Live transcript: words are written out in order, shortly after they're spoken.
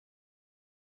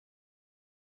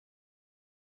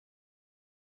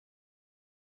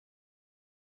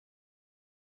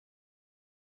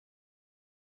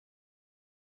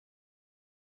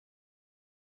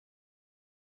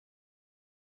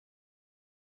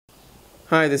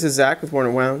Hi, this is Zach with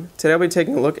Worn & Wound. Today I'll be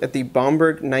taking a look at the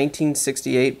Bomberg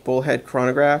 1968 bullhead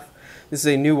chronograph. This is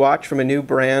a new watch from a new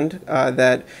brand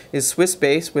that is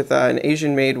Swiss-based with an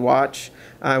Asian-made watch.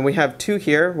 We have two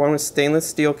here, one with stainless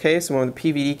steel case and one with a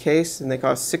PVD case, and they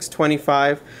cost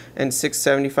 $625 and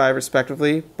 $675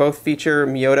 respectively. Both feature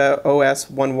Miyota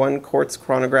OS11 quartz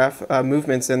chronograph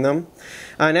movements in them.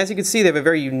 And as you can see, they have a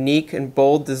very unique and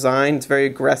bold design. It's very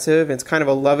aggressive. It's kind of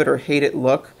a love it or hate it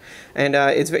look. And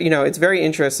it's very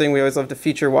interesting. We always love to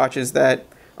feature watches that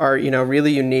are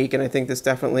really unique, and I think this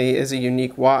definitely is a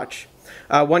unique watch.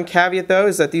 One caveat though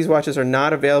is that these watches are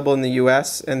not available in the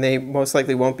US, and they most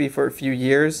likely won't be for a few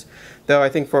years. Though I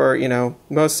think for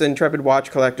most intrepid watch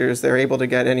collectors, they're able to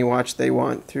get any watch they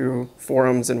want through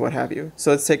forums and what have you.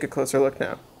 So let's take a closer look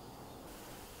now.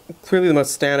 Clearly the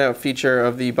most standout feature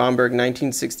of the Bomberg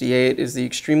 1968 is the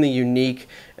extremely unique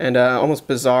and almost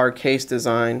bizarre case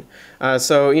design.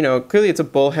 Clearly it's a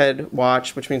bullhead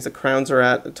watch, which means the crowns are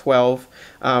at 12,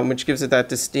 which gives it that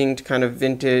distinct kind of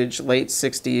vintage late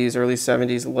 60s, early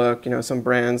 70s look. Some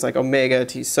brands like Omega,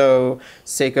 Tissot,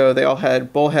 Seiko, they all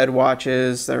had bullhead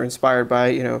watches that are inspired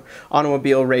by,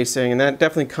 automobile racing, and that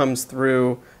definitely comes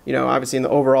through, obviously in the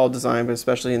overall design, but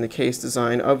especially in the case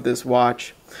design of this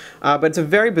watch. But it's a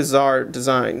very bizarre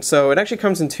design. So it actually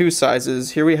comes in two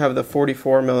sizes. Here we have the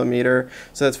 44 millimeter,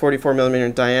 so that's 44 millimeter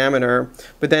in diameter,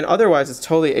 but then otherwise it's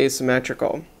totally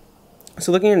asymmetrical.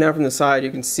 So looking at it now from the side,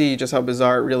 you can see just how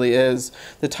bizarre it really is.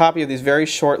 The top, you have these very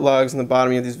short lugs, and the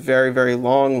bottom, you have these very, very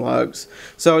long lugs.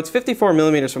 So it's 54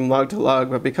 millimeters from lug to lug,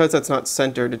 but because that's not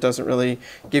centered, it doesn't really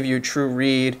give you a true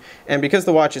read. And because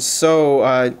the watch is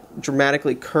so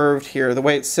dramatically curved here, the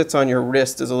way it sits on your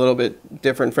wrist is a little bit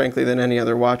different, frankly, than any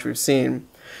other watch we've seen.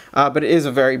 But it is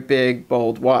a very big,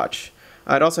 bold watch.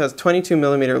 It also has 22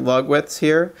 millimeter lug widths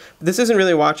here. But this isn't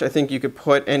really a watch I think you could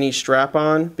put any strap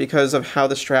on because of how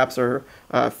the straps are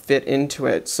fit into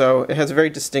it. So it has a very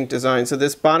distinct design. So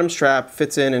this bottom strap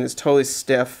fits in and is totally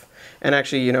stiff and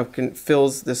actually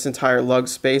fills this entire lug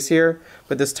space here.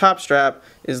 But this top strap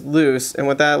is loose, and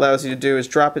what that allows you to do is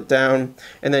drop it down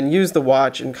and then use the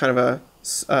watch in kind of a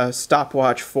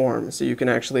stopwatch form, so you can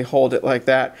actually hold it like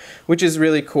that, which is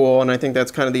really cool. And I think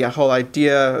that's kind of the whole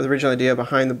idea, the original idea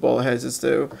behind the bullheads, is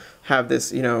to have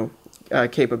this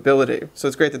capability. So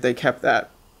it's great that they kept that.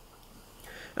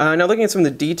 Now looking at some of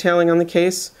the detailing on the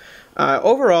case,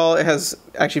 overall it has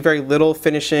actually very little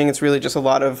finishing. It's really just a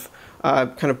lot of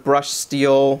kind of brushed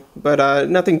steel, but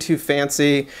nothing too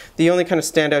fancy. The only kind of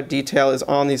standout detail is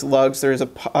on these lugs. There is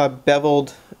a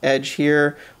beveled edge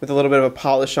here with a little bit of a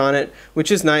polish on it,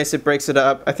 which is nice. It breaks it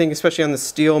up. I think especially on the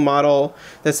steel model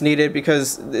that's needed,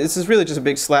 because this is really just a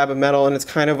big slab of metal, and it's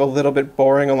kind of a little bit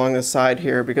boring along the side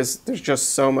here because there's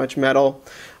just so much metal.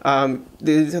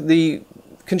 The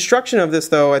construction of this,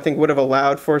 though, I think would have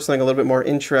allowed for something a little bit more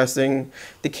interesting.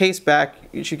 The case back,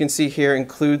 as you can see here,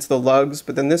 includes the lugs,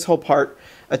 but then this whole part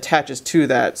attaches to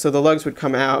that, so the lugs would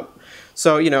come out.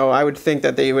 So, I would think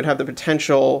that they would have the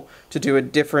potential to do a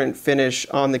different finish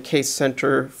on the case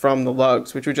center from the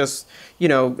lugs, which would just,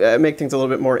 make things a little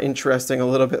bit more interesting, a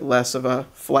little bit less of a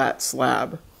flat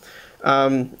slab.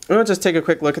 I'll just take a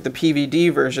quick look at the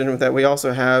PVD version that we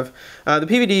also have. The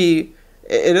PVD,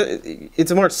 it's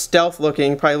a more stealth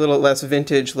looking, probably a little less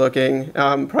vintage looking.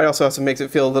 Probably also makes it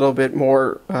feel a little bit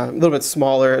more, a little bit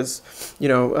smaller, as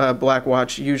a black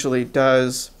watch usually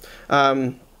does.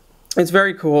 It's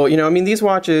very cool. These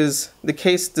watches, the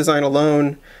case design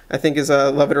alone, I think is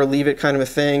a love it or leave it kind of a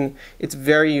thing. It's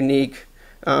very unique,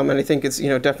 and I think it's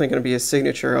definitely going to be a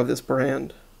signature of this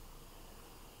brand.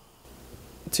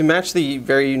 To match the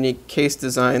very unique case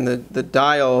design, the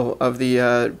dial of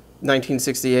the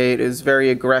 1968 is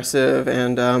very aggressive,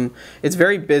 and it's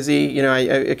very busy.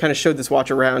 I kind of showed this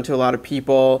watch around to a lot of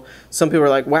people. Some people were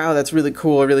like, wow, that's really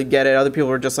cool, I really get it. Other people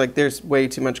were just like, there's way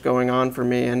too much going on for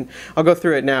me. And I'll go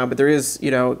through it now, but there is,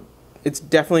 it's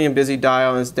definitely a busy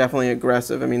dial, and it's definitely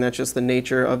aggressive. That's just the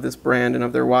nature of this brand and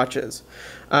of their watches.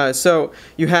 So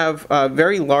you have a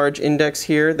very large index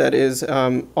here that is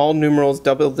all numerals,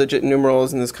 double-digit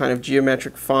numerals in this kind of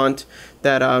geometric font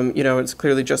that, it's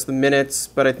clearly just the minutes,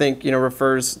 but I think,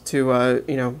 refers to,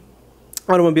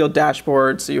 automobile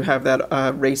dashboard. So you have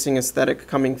that racing aesthetic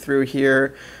coming through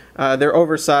here. They're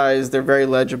oversized, they're very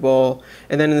legible,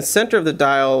 and then in the center of the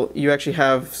dial you actually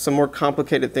have some more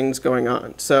complicated things going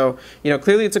on. So,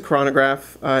 clearly it's a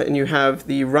chronograph, and you have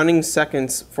the running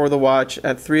seconds for the watch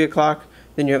at 3 o'clock,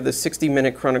 then you have the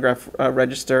 60-minute chronograph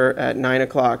register at 9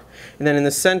 o'clock, and then in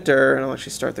the center, and I'll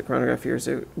actually start the chronograph here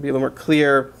so it'll be a little more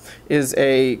clear, is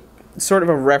a sort of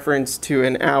a reference to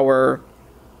an hour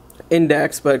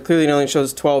index, but clearly it only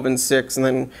shows 12 and 6, and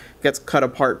then gets cut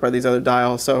apart by these other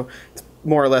dials. So it's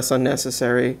more or less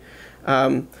unnecessary.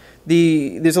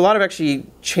 There's a lot of actually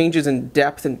changes in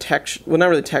depth and texture. Well, not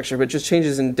really texture, but just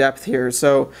changes in depth here.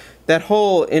 So that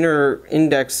whole inner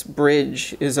index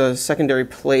bridge is a secondary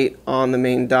plate on the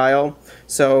main dial.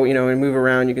 So, when you move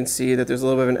around, you can see that there's a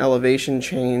little bit of an elevation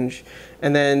change.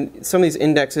 And then some of these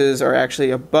indexes are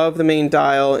actually above the main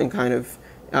dial and kind of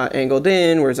angled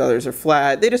in, whereas others are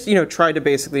flat. They just, try to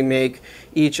basically make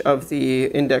each of the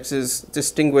indexes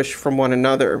distinguish from one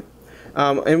another.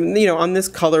 And on this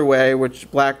colorway, which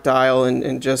black dial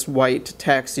and just white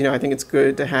text, I think it's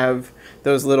good to have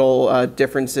those little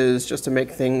differences just to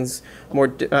make things more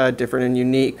different and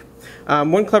unique.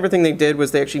 One clever thing they did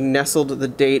was they actually nestled the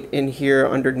date in here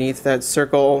underneath that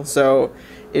circle, so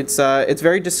it's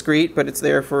very discreet, but it's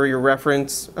there for your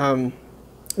reference,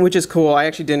 which is cool. I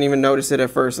actually didn't even notice it at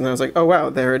first, and I was like, oh wow,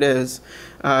 there it is.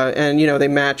 And they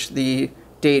matched the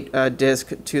date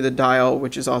disc to the dial,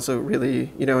 which is also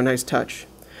really, a nice touch.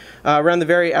 Around the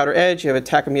very outer edge, you have a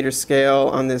tachometer scale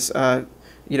on this,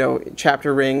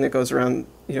 chapter ring that goes around,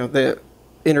 the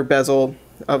inner bezel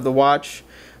of the watch.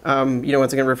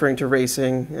 Once again, referring to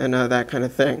racing and that kind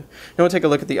of thing. Now we'll take a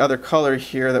look at the other color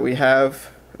here that we have.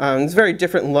 It's a very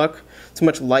different look. It's a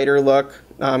much lighter look,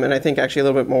 and I think actually a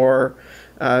little bit more,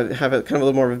 have a kind of a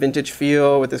little more of a vintage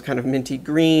feel with this kind of minty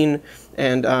green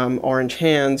and orange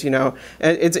hands.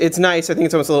 It's nice. I think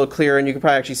it's almost a little clearer, and you can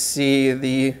probably actually see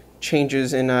the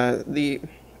changes in the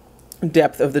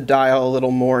depth of the dial a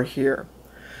little more here.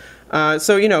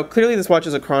 So clearly this watch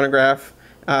is a chronograph.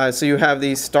 So you have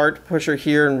the start pusher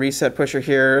here and reset pusher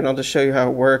here, and I'll just show you how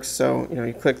it works. So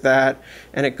you click that,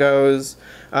 and it goes.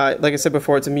 Like I said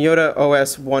before, it's a Miyota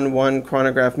OS 11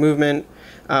 chronograph movement.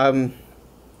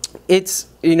 It's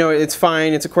it's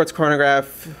fine. It's a quartz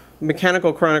chronograph.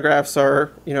 Mechanical chronographs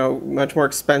are much more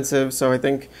expensive, so I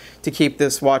think to keep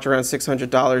this watch around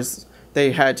 $600,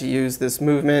 they had to use this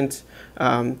movement.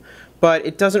 But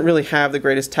it doesn't really have the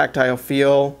greatest tactile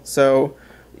feel. So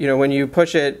when you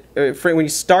push it, when you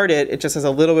start it, it just has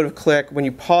a little bit of click. When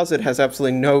you pause it, it has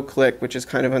absolutely no click, which is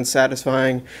kind of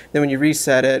unsatisfying. Then when you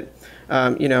reset it,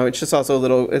 it's just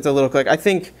also it's a little click. I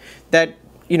think that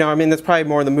that's probably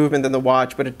more the movement than the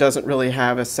watch, but it doesn't really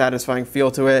have a satisfying feel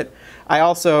to it. I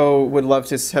also would love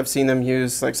to have seen them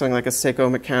use something like a Seiko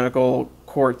mechanical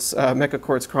quartz, mecha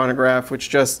quartz chronograph, which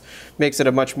just makes it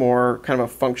a much more kind of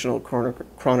a functional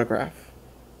chronograph.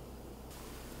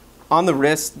 On the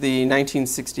wrist, the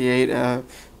 1968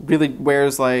 really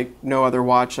wears like no other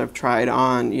watch I've tried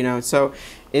on, so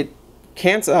it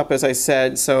cants up, as I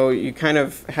said, so you kind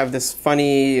of have this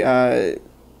funny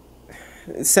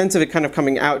sense of it kind of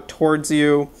coming out towards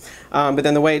you, but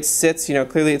then the way it sits,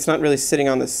 clearly it's not really sitting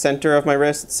on the center of my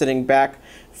wrist, it's sitting back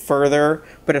further,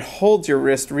 but it holds your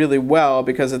wrist really well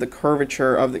because of the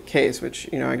curvature of the case,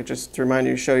 which, I could just to remind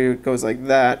you, show you, it goes like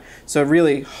that, so it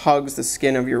really hugs the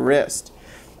skin of your wrist.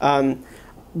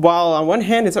 While on one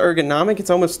hand it's ergonomic, it's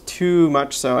almost too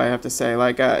much so, I have to say.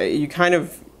 Like, I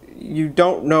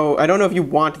don't know if you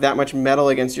want that much metal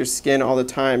against your skin all the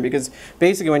time, because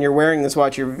basically when you're wearing this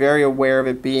watch, you're very aware of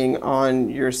it being on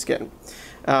your skin.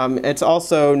 It's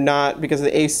also not, because of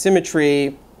the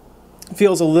asymmetry,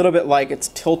 feels a little bit like it's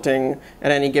tilting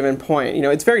at any given point.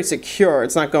 It's very secure,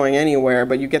 it's not going anywhere,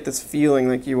 but you get this feeling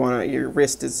like your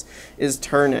wrist is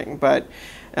turning. But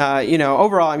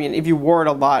overall, if you wore it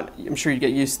a lot, I'm sure you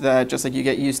get used to that, just like you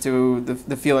get used to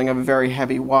the feeling of a very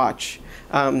heavy watch.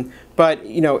 But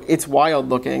it's wild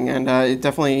looking, and it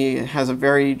definitely has a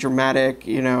very dramatic,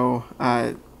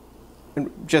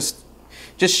 just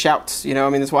shouts.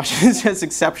 This watch is just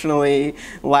exceptionally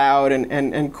loud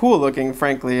and cool looking,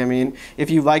 frankly. If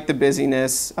you like the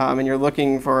busyness and you're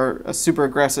looking for a super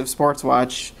aggressive sports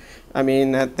watch,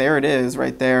 there it is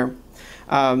right there.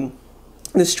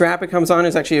 The strap it comes on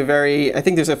is actually I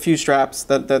think there's a few straps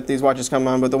that these watches come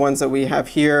on, but the ones that we have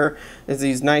here is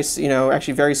these nice,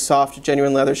 actually very soft,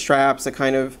 genuine leather straps that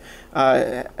kind of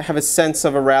have a sense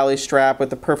of a rally strap with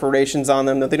the perforations on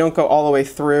them, that they don't go all the way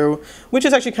through, which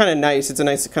is actually kind of nice. It's a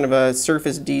nice kind of a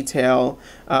surface detail,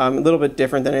 a little bit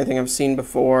different than anything I've seen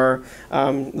before.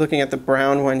 Looking at the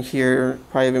brown one here,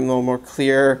 probably even a little more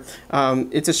clear.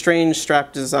 It's a strange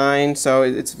strap design, so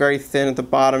it's very thin at the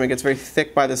bottom. It gets very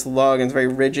thick by this lug, and it's very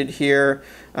rigid here,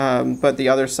 but the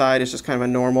other side is just kind of a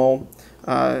normal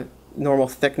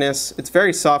thickness. It's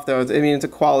very soft though. It's a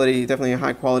quality, definitely a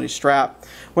high quality strap.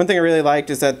 One thing I really liked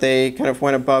is that they kind of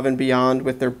went above and beyond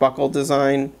with their buckle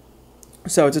design.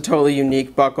 So it's a totally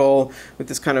unique buckle with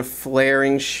this kind of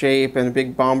flaring shape and a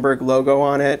big Bomberg logo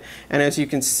on it. And as you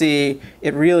can see,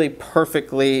 it really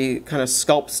perfectly kind of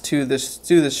sculpts to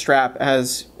the strap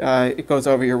as it goes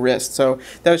over your wrist. So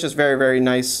that was just very, very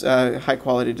nice, high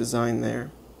quality design there.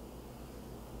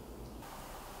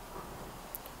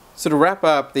 So to wrap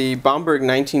up, the Bomberg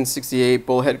 1968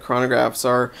 bullhead chronographs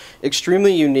are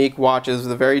extremely unique watches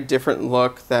with a very different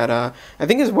look that I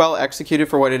think is well executed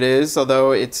for what it is,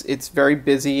 although it's very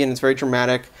busy and it's very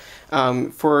dramatic.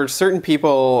 For certain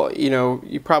people,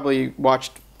 you probably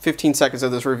watched 15 seconds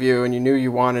of this review and you knew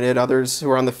you wanted it. Others who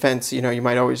are on the fence, you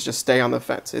might always just stay on the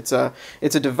fence. It's a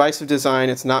divisive design.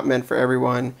 It's not meant for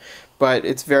everyone. But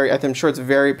I'm sure it's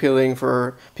very appealing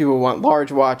for people who want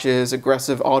large watches,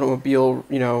 aggressive automobile,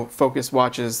 focused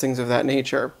watches, things of that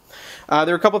nature. There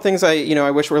are a couple things I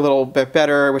wish were a little bit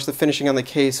better. I wish the finishing on the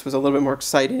case was a little bit more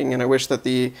exciting, and I wish that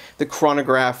the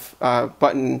chronograph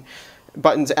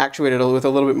buttons actuated with a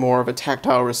little bit more of a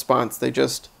tactile response. They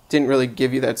just didn't really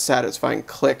give you that satisfying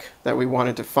click that we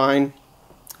wanted to find.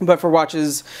 But for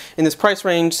watches in this price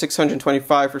range,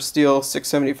 $625 for steel,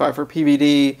 $675 for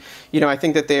PVD, I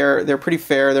think that they're pretty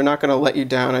fair. They're not going to let you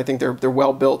down. I think they're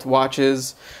well-built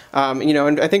watches.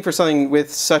 And I think for something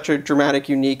with such a dramatic,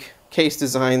 unique case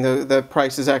design, the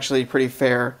price is actually pretty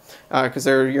fair because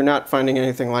you're not finding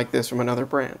anything like this from another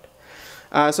brand.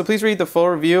 So please read the full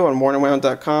review on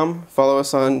wornandwound.com. Follow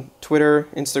us on Twitter,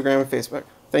 Instagram, and Facebook.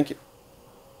 Thank you.